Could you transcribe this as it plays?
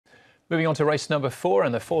Moving on to race number 4,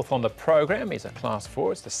 and the fourth on the programme is a Class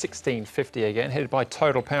 4. It's the 1650 again, headed by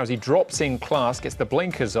Total Power as he drops in class, gets the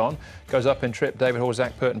blinkers on, goes up in trip. David Hall,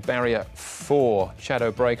 Zach Purton, barrier 4.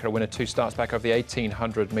 Shadow Breaker, a winner 2 starts back over the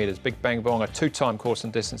 1800 metres. Big Bang Bong, a 2-time course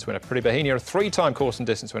and distance winner. Pretty Bohemia, a 3-time course and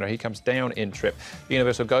distance winner. He comes down in trip.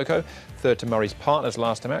 Universal Go-Go, third to Murray's Partners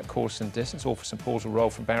last time out, course and distance. All for St Paul's will roll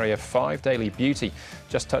from barrier 5. Daily Beauty,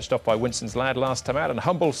 just touched off by Winston's Lad last time out. And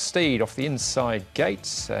Humble Steed off the inside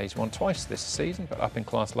gates. He's won twice this season, but up in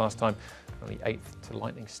class last time, only 8th to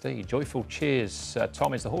Lightning Steed. Joyful Cheers,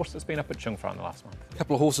 Tom, is the horse that's been up at Chung Fa in the last month. A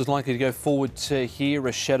couple of horses likely to go forward here.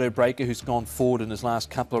 A Shadow Breaker, who's gone forward in his last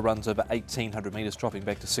couple of runs over 1800 metres, dropping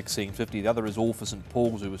back to 1650. The other is All for St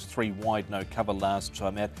Paul's, who was 3 wide, no cover last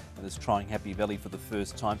time out, and is trying Happy Valley for the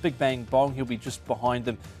first time. Big Bang Bong, he'll be just behind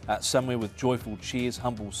them somewhere with Joyful Cheers.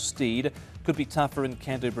 Humble Steed could be tougher in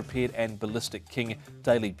Canto Prepared and Ballistic King.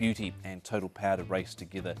 Daily Beauty and Total Power to race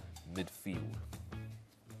together midfield.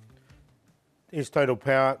 Here's Total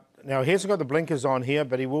Power. Now, he hasn't got the blinkers on here,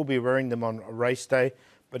 but he will be wearing them on a race day.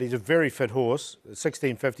 But he's a very fit horse.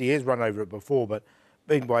 1650, he has run over it before, but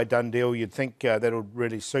being by Dundee, you'd think that'll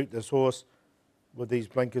really suit this horse with these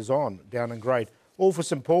blinkers on, down in grade. All for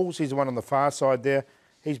St Paul's, he's the one on the far side there.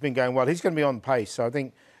 He's been going well. He's going to be on pace, so I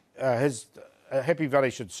think his Happy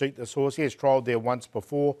Valley should suit this horse. He has trialled there once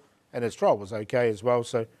before, and his trial was okay as well,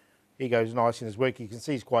 so he goes nice in his work. You can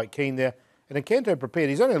see he's quite keen there. And in Canto Prepared,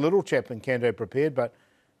 he's only a little chap in Canto Prepared, but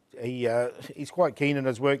he's quite keen in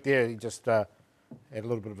his work there. He just had a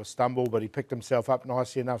little bit of a stumble, but he picked himself up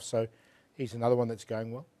nicely enough, so he's another one that's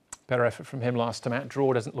going well. Better effort from him last time out.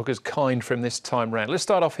 Draw doesn't look as kind for him this time round. Let's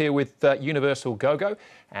start off here with Universal Go-Go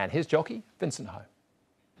and his jockey, Vincent Ho.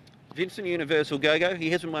 Vincent Universal Go-Go, he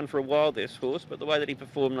hasn't won for a while, this horse, but the way that he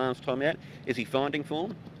performed last time out, is he finding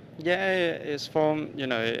form? Yeah, his form,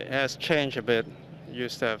 it has changed a bit.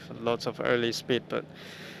 Used to have lots of early speed, but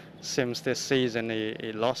since this season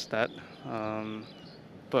he lost that.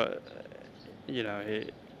 But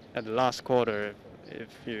at the last quarter, if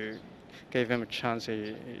you gave him a chance,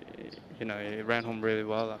 he ran home really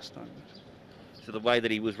well last time. So the way that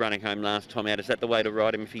he was running home last time out, is that the way to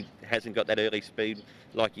ride him if he hasn't got that early speed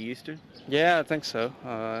like he used to? Yeah, I think so.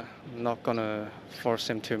 I'm not gonna force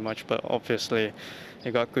him too much, but obviously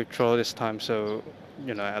he got good draw this time, so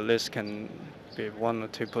at least can be 1 or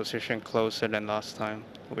 2 positions closer than last time,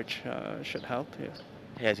 which should help. Yeah.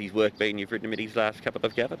 How's his work been? You've ridden him at his last couple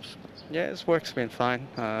of gallops. Yeah, his work's been fine.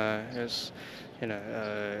 His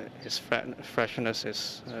freshness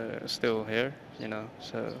is still here.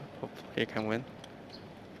 So hopefully he can win.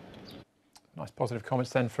 Nice positive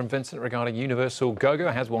comments then from Vincent regarding Universal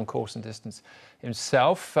Go-Go. Has won course and distance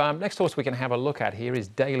himself. Next horse we can have a look at here is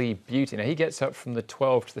Daily Beauty. Now he gets up from the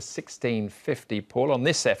 12 to the 1650. Paul, on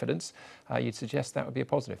this evidence, you'd suggest that would be a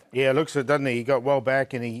positive. Yeah, looks it, doesn't he? He got well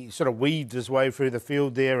back and he sort of weaved his way through the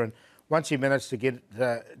field there. And once he managed to get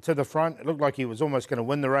to the front, it looked like he was almost going to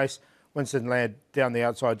win the race. Winston Ladd down the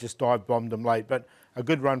outside just dive-bombed him late. But a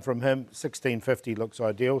good run from him. 1650 looks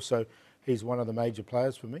ideal. So he's one of the major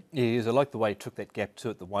players for me. Yeah, he is. I like the way he took that gap too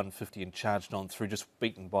at the 150 and charged on through, just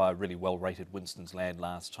beaten by a really well-rated Winston's Lad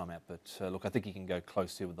last time out. But look, I think he can go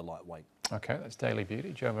close here with the lightweight. OK, that's Daily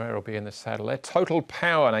Beauty. Joe Moreira will be in the saddle there. Total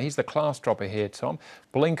Power. Now, he's the class dropper here, Tom.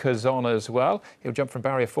 Blinkers on as well. He'll jump from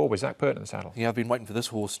barrier 4 with Zach Purton in the saddle. Yeah, I've been waiting for this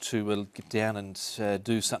horse to get down and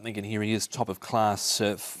do something. And here he is, top of class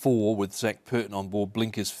 4 with Zach Purton on board.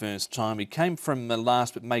 Blinkers first time. He came from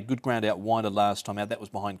last, but made good ground out wider last time out. That was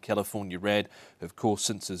behind California Rad, of course,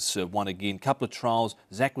 since has won again. Couple of trials.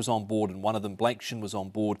 Zach was on board in one of them. Blake Shin was on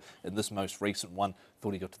board in this most recent one.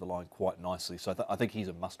 Thought he got to the line quite nicely. So I think he's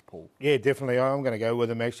a must, Paul. Yeah, definitely. I'm going to go with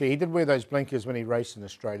him, actually. He did wear those blinkers when he raced in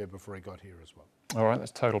Australia before he got here as well. All right,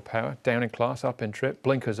 that's Total Power. Down in class, up in trip.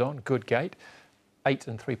 Blinkers on, good gate. 8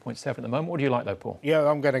 and 3.7 at the moment. What do you like, though, Paul? Yeah,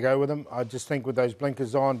 I'm going to go with him. I just think with those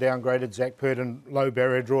blinkers on, downgraded, Zach Purton, low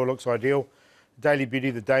barrier draw looks ideal. Daily Beauty,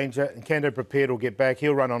 the danger. And Canto Prepared will get back.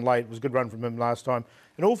 He'll run on late. It was a good run from him last time.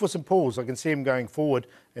 And All for St Paul's, I can see him going forward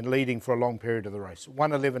and leading for a long period of the race.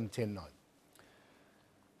 1:11, 10:9.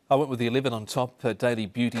 I went with the 11 on top. Daily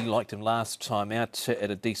Beauty, liked him last time out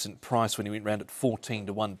at a decent price when he went round at 14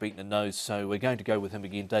 to 1, beating a nose. So we're going to go with him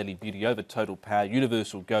again. Daily Beauty over Total Power.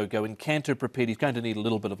 Universal Go-Go. And Canto Prepared, he's going to need a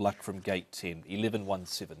little bit of luck from gate 10. 11, 1,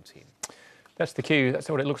 7, 10. That's the cue. That's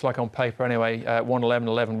what it looks like on paper anyway. 1:11,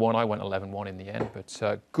 11:1. I went 11:1 in the end,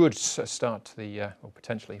 but good start to the, or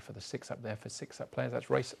potentially for the 6 up there for 6 up players. That's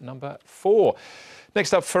race number 4.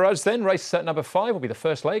 Next up for us then, race number 5 will be the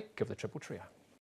first leg of the Triple Trio.